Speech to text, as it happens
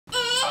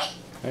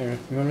There,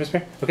 you want Miss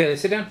Bear? Okay,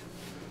 let's sit down.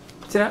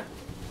 Sit down.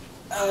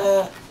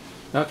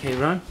 Okay,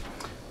 Ron.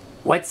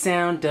 What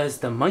sound does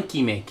the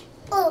monkey make?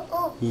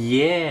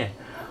 Yeah.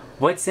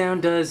 What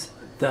sound does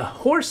the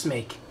horse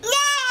make?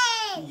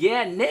 Neigh!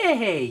 Yeah,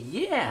 neigh.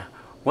 Yeah.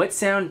 What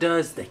sound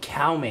does the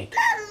cow make?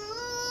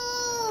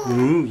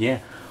 Moo. Yeah.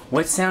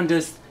 What sound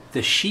does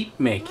the sheep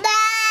make?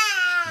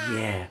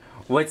 Yeah.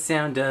 What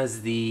sound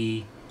does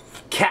the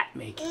cat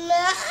make?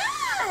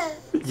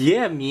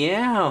 Yeah,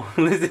 meow.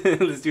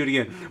 Let's do it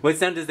again. What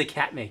sound does the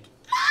cat make?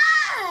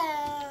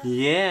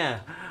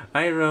 Yeah.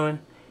 All right, Rowan.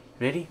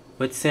 Ready?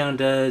 What sound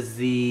does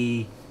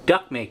the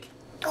duck make?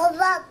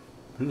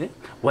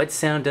 What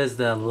sound does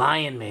the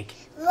lion make?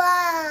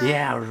 Roar.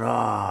 Yeah,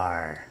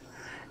 roar.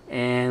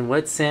 And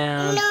what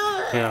sound?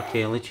 No.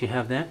 Okay, I'll let you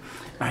have that.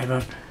 All right,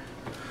 Rowan.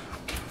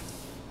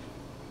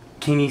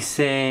 Can you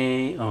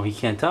say? Oh, he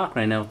can't talk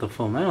right now with the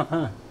full mouth,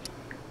 huh?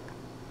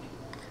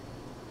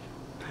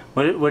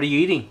 What are you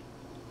eating?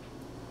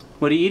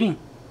 What are you eating?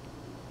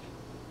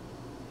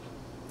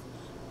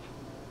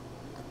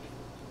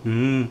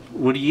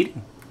 What are you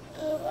eating?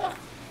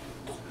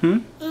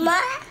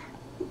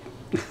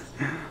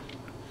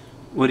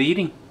 What are you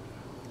eating?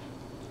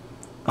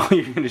 Oh,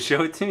 you're going to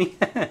show it to me?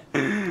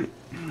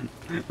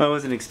 I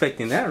wasn't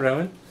expecting that,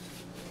 Rowan.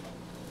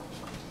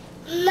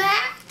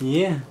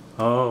 Yeah.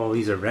 Oh,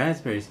 these are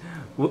raspberries.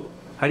 How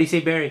do you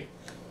say berry?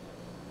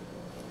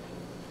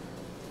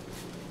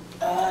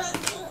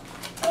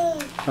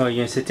 Oh, you're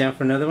going to sit down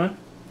for another one?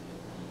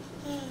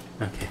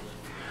 Okay.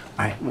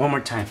 Alright, one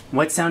more time.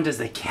 What sound does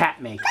the cat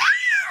make?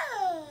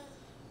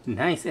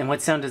 Nice. And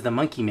what sound does the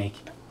monkey make?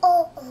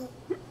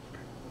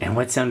 And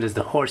what sound does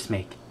the horse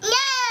make?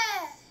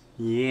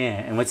 Yeah.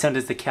 And what sound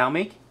does the cow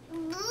make?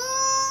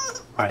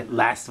 Alright,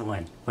 last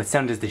one. What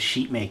sound does the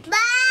sheep make?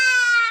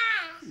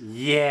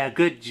 Yeah,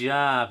 good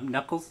job.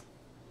 Knuckles?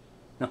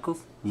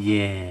 Knuckles?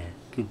 Yeah,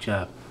 good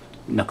job.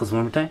 Knuckles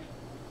one more time?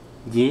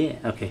 Yeah.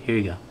 Okay, here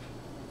you go.